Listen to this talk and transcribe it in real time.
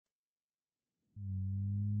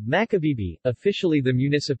Macabebe, officially the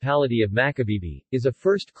municipality of Macabebe, is a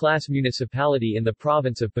first-class municipality in the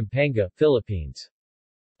province of Pampanga, Philippines.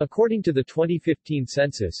 According to the 2015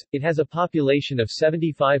 census, it has a population of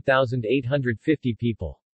 75,850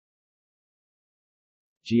 people.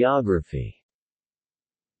 Geography.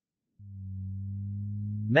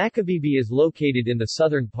 Macabebe is located in the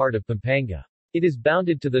southern part of Pampanga. It is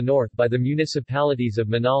bounded to the north by the municipalities of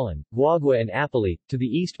Manalan, Guagua and Apalit, to the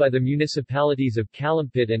east by the municipalities of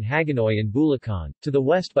Calumpit and Hagonoy and Bulacan, to the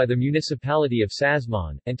west by the municipality of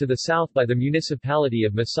Sasmuan, and to the south by the municipality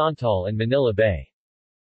of Masantol and Manila Bay.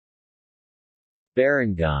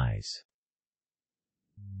 Barangays.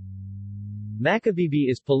 Macabebe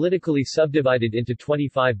is politically subdivided into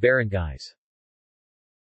 25 barangays.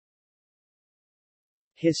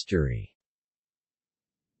 History.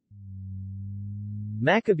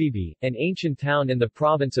 Macabebe, an ancient town in the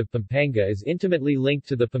province of Pampanga, is intimately linked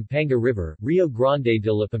to the Pampanga River, Rio Grande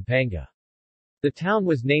de la Pampanga. The town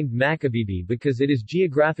was named Macabebe because it is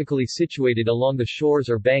geographically situated along the shores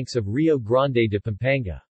or banks of Rio Grande de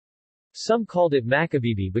Pampanga. Some called it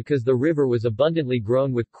Macabebe because the river was abundantly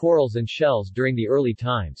grown with corals and shells during the early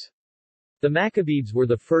times. The Macabebes were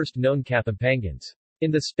the first known Kapampangans. In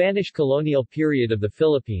the Spanish colonial period of the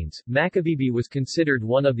Philippines, Macabebe was considered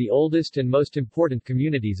one of the oldest and most important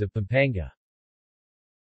communities of Pampanga.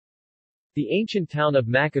 The ancient town of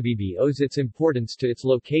Macabebe owes its importance to its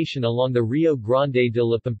location along the Rio Grande de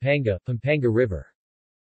la Pampanga, Pampanga River.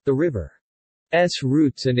 The river's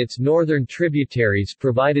roots and its northern tributaries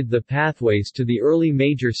provided the pathways to the early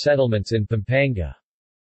major settlements in Pampanga.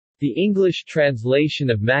 The English translation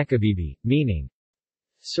of Macabebe, meaning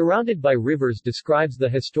surrounded by rivers, describes the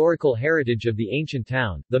historical heritage of the ancient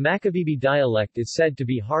town. The Macabebe dialect is said to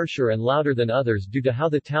be harsher and louder than others due to how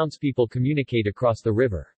the townspeople communicate across the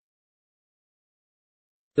river.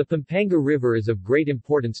 The Pampanga River is of great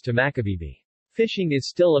importance to Macabebe. Fishing is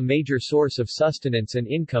still a major source of sustenance and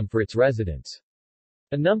income for its residents.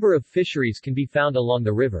 A number of fisheries can be found along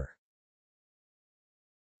the river.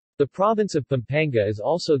 The province of Pampanga is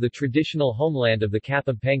also the traditional homeland of the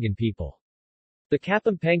Kapampangan people. The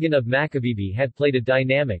Kapampangan of Macabebe had played a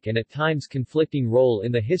dynamic and at times conflicting role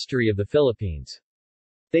in the history of the Philippines.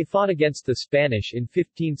 They fought against the Spanish in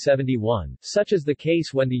 1571, such as the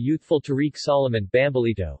case when the youthful Tariq Solomon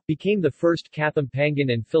Bambalito became the first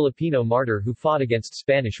Kapampangan and Filipino martyr who fought against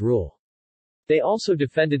Spanish rule. They also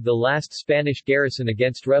defended the last Spanish garrison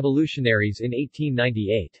against revolutionaries in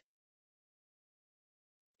 1898.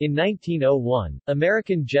 In 1901,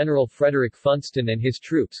 American General Frederick Funston and his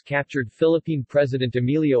troops captured Philippine President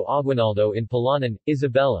Emilio Aguinaldo in Palanan,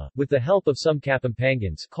 Isabela, with the help of some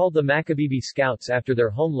Kapampangans called the Macabebe Scouts after their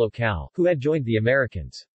home locale, who had joined the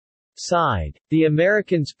Americans' side. The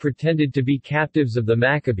Americans pretended to be captives of the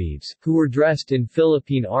Macabebes, who were dressed in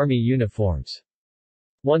Philippine Army uniforms.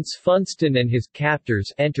 Once Funston and his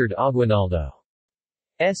captors entered Aguinaldo's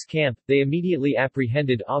camp, they immediately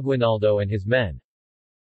apprehended Aguinaldo and his men.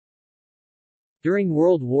 During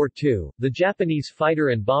World War II, the Japanese fighter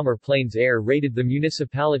and bomber planes air raided the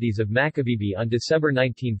municipalities of Macabebe on December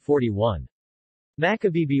 1941.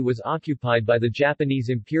 Macabebe was occupied by the Japanese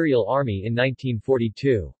Imperial Army in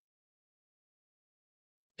 1942.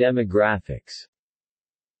 Demographics.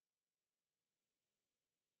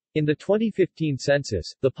 In the 2015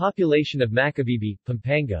 census, the population of Macabebe,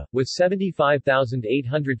 Pampanga, was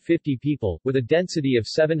 75,850 people, with a density of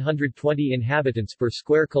 720 inhabitants per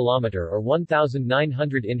square kilometer or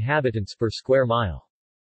 1,900 inhabitants per square mile.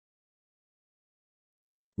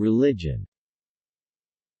 Religion.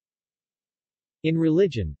 In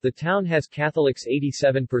religion, the town has Catholics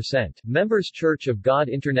 87%, Members Church of God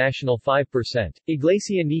International 5%,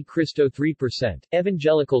 Iglesia Ni Cristo 3%,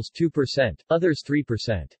 Evangelicals 2%, others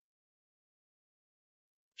 3%.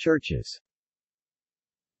 Churches.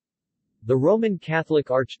 The Roman Catholic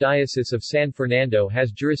Archdiocese of San Fernando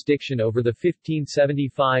has jurisdiction over the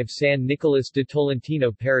 1575 San Nicolas de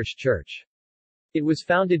Tolentino Parish Church. It was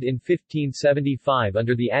founded in 1575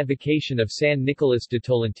 under the advocation of San Nicolas de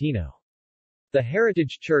Tolentino. The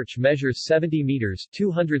Heritage Church measures 70 meters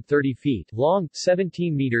 230 feet long,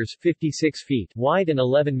 17 meters 56 feet wide and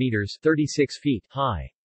 11 meters 36 feet high.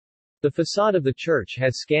 The facade of the church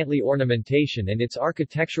has scantily ornamentation and its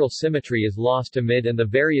architectural symmetry is lost amid and the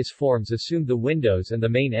various forms assumed the windows and the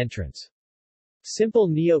main entrance. Simple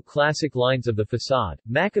neo-classic lines of the facade.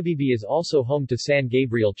 Macabebe is also home to San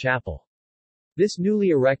Gabriel Chapel. This newly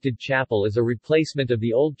erected chapel is a replacement of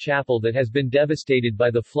the old chapel that has been devastated by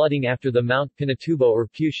the flooding after the Mount Pinatubo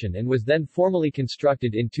eruption and was then formally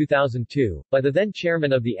constructed in 2002, by the then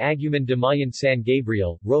chairman of the Aguman de Mayan San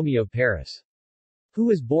Gabriel, Romeo Paris. who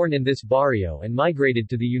was born in this barrio and migrated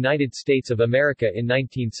to the United States of America in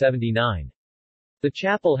 1979. The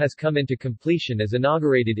chapel has come into completion as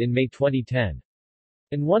inaugurated in May 2010.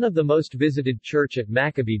 And one of the most visited church at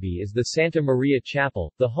Macabebe is the Santa Maria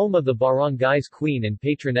Chapel, the home of the barangay's queen and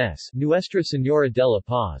patroness, Nuestra Señora de la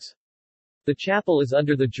Paz. The chapel is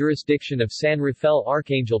under the jurisdiction of San Rafael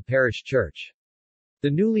Archangel Parish Church. The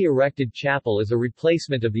newly erected chapel is a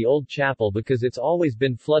replacement of the old chapel because it's always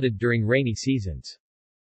been flooded during rainy seasons.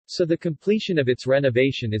 So the completion of its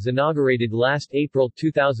renovation is inaugurated last April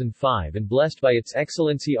 2005 and blessed by Its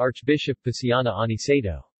Excellency Archbishop Paciana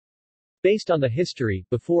Aniceto. Based on the history,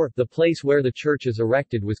 before, the place where the church is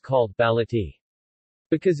erected was called Baliti.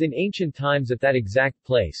 Because in ancient times at that exact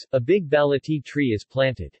place, a big baliti tree is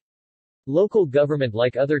planted. Local government.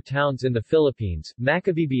 Like other towns in the Philippines,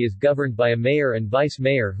 Macabebe is governed by a mayor and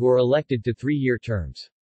vice-mayor who are elected to 3-year terms.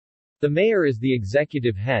 The mayor is the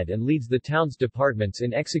executive head and leads the town's departments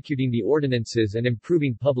in executing the ordinances and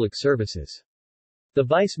improving public services. The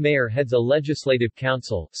vice-mayor heads a legislative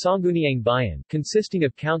council, Sangguniang Bayan, consisting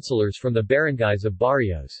of councilors from the barangays of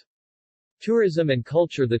barrios. Tourism and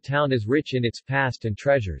culture. The town is rich in its past and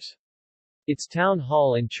treasures. Its town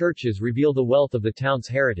hall and churches reveal the wealth of the town's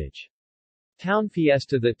heritage. Town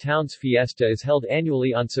Fiesta. The town's fiesta is held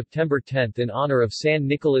annually on September 10 in honor of San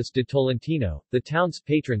Nicolas de Tolentino, the town's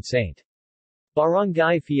patron saint.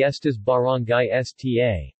 Barangay Fiestas. Barangay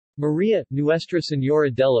Sta. Maria, Nuestra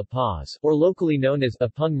Señora de la Paz, or locally known as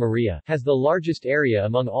Apung Maria, has the largest area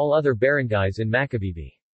among all other barangays in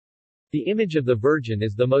Macabebe. The image of the Virgin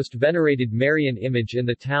is the most venerated Marian image in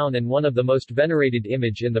the town and one of the most venerated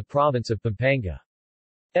image in the province of Pampanga.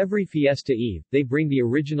 Every Fiesta Eve, they bring the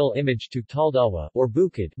original image to Taldawa, or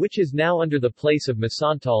Bukid, which is now under the place of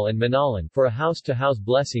Masantal and Manalan, for a house-to-house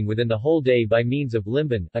blessing within the whole day by means of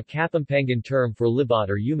limban, a Kapampangan term for libat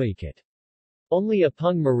or umaikit. Only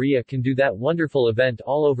Apung Maria can do that wonderful event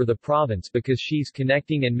all over the province because she's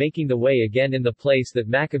connecting and making the way again in the place that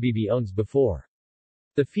Macabebe owns before.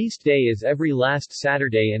 The feast day is every last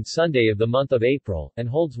Saturday and Sunday of the month of April, and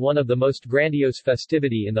holds one of the most grandiose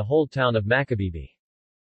festivity in the whole town of Macabebe.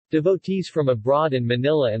 Devotees from abroad in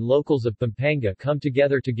Manila and locals of Pampanga come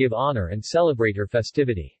together to give honor and celebrate her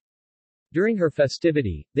festivity. During her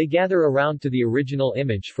festivity, they gather around to the original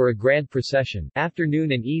image for a grand procession,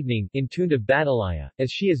 afternoon and evening, in tune of Batalaya,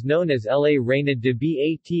 as she is known as La Reina de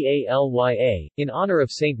Batalya, in honor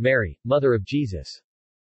of Saint Mary, Mother of Jesus.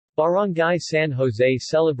 Barangay San Jose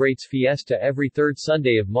celebrates fiesta every third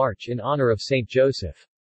Sunday of March in honor of Saint Joseph.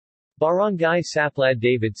 Barangay Saplad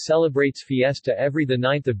David celebrates fiesta every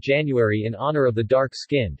 9th of January in honor of the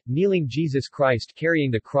dark-skinned, kneeling Jesus Christ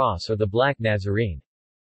carrying the cross or the Black Nazarene.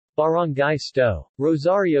 Barangay Sto.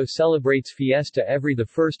 Rosario celebrates fiesta every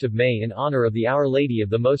 1st of May in honor of the Our Lady of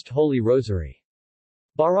the Most Holy Rosary.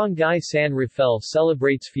 Barangay San Rafael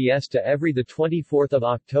celebrates fiesta every 24th of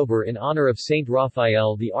October in honor of Saint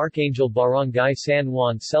Raphael the Archangel. Barangay San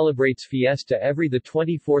Juan celebrates fiesta every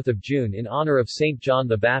 24th of June in honor of Saint John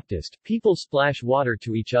the Baptist. People splash water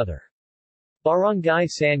to each other. Barangay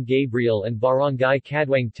San Gabriel and Barangay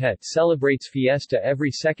Caduang Tet celebrates fiesta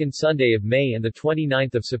every second Sunday of May and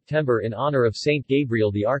 29th of September in honor of Saint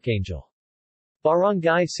Gabriel the Archangel.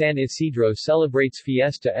 Barangay San Isidro celebrates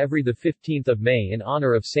fiesta every 15th of May in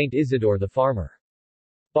honor of Saint Isidore the Farmer.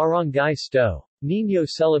 Barangay Sto. Niño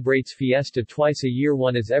celebrates fiesta twice a year.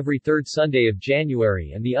 One is every third Sunday of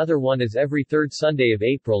January and the other one is every third Sunday of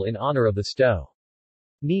April in honor of the Sto.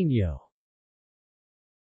 Niño.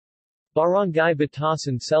 Barangay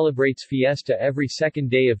Batasan celebrates fiesta every second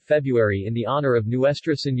day of February in the honor of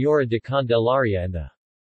Nuestra Señora de Candelaria and the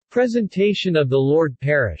Presentation of the Lord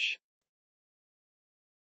Parish.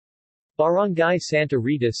 Barangay Santa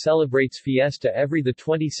Rita celebrates fiesta every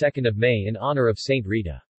 22nd of May in honor of Saint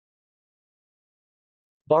Rita.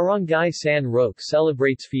 Barangay San Roque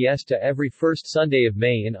celebrates fiesta every first Sunday of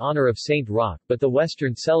May in honor of Saint Roque, but the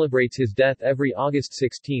Western celebrates his death every August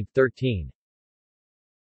 16, 13.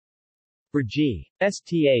 Brgy.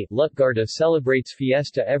 Sta. Lutgarda celebrates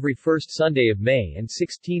fiesta every first Sunday of May and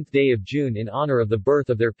 16th day of June in honor of the birth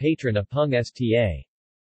of their patron Apung Sta.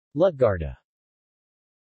 Lutgarda.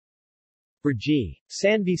 Brgy.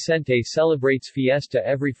 San Vicente celebrates fiesta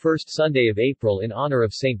every first Sunday of April in honor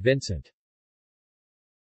of Saint Vincent.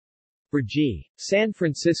 Brgy. San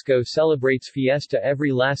Francisco celebrates fiesta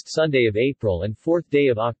every last Sunday of April and 4th day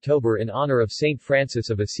of October in honor of Saint Francis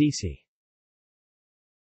of Assisi.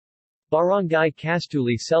 Barangay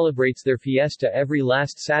Castuli celebrates their fiesta every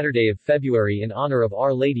last Saturday of February in honor of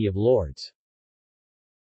Our Lady of Lourdes.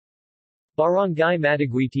 Barangay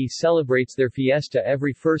Mataguiti celebrates their fiesta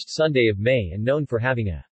every first Sunday of May and known for having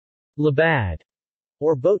a labad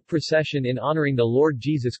or boat procession in honoring the Lord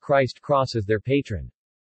Jesus Christ Cross as their patron.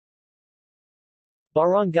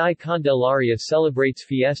 Barangay Candelaria celebrates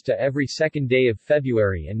fiesta every second day of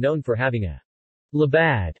February and known for having a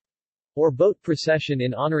labad, or boat procession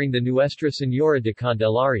in honoring the Nuestra Señora de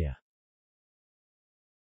Candelaria.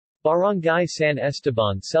 Barangay San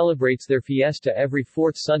Esteban celebrates their fiesta every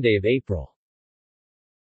fourth Sunday of April.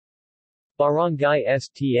 Barangay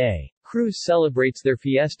Sta. Cruz celebrates their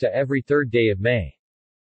fiesta every third day of May.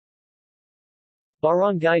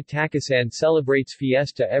 Barangay Takasan celebrates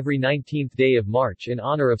fiesta every 19th day of March in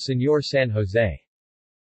honor of Señor San Jose.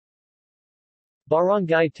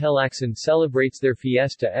 Barangay Telaksan celebrates their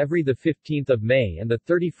fiesta every 15th of May and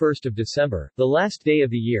 31st of December, the last day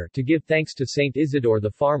of the year, to give thanks to Saint Isidore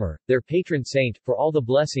the Farmer, their patron saint, for all the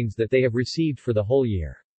blessings that they have received for the whole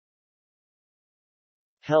year.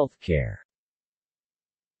 Healthcare.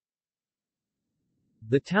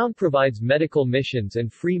 The town provides medical missions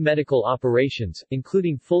and free medical operations,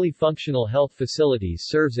 including fully functional health facilities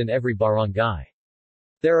serves in every barangay.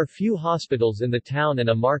 There are few hospitals in the town and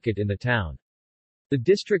a market in the town. The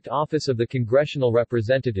district office of the congressional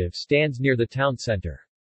representative stands near the town center.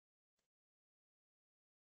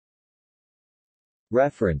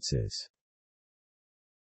 References.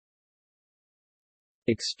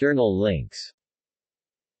 External links.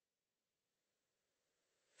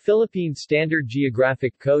 Philippine Standard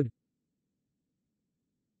Geographic Code,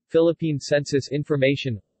 Philippine Census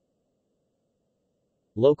Information,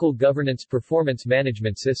 Local Governance Performance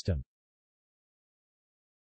Management System.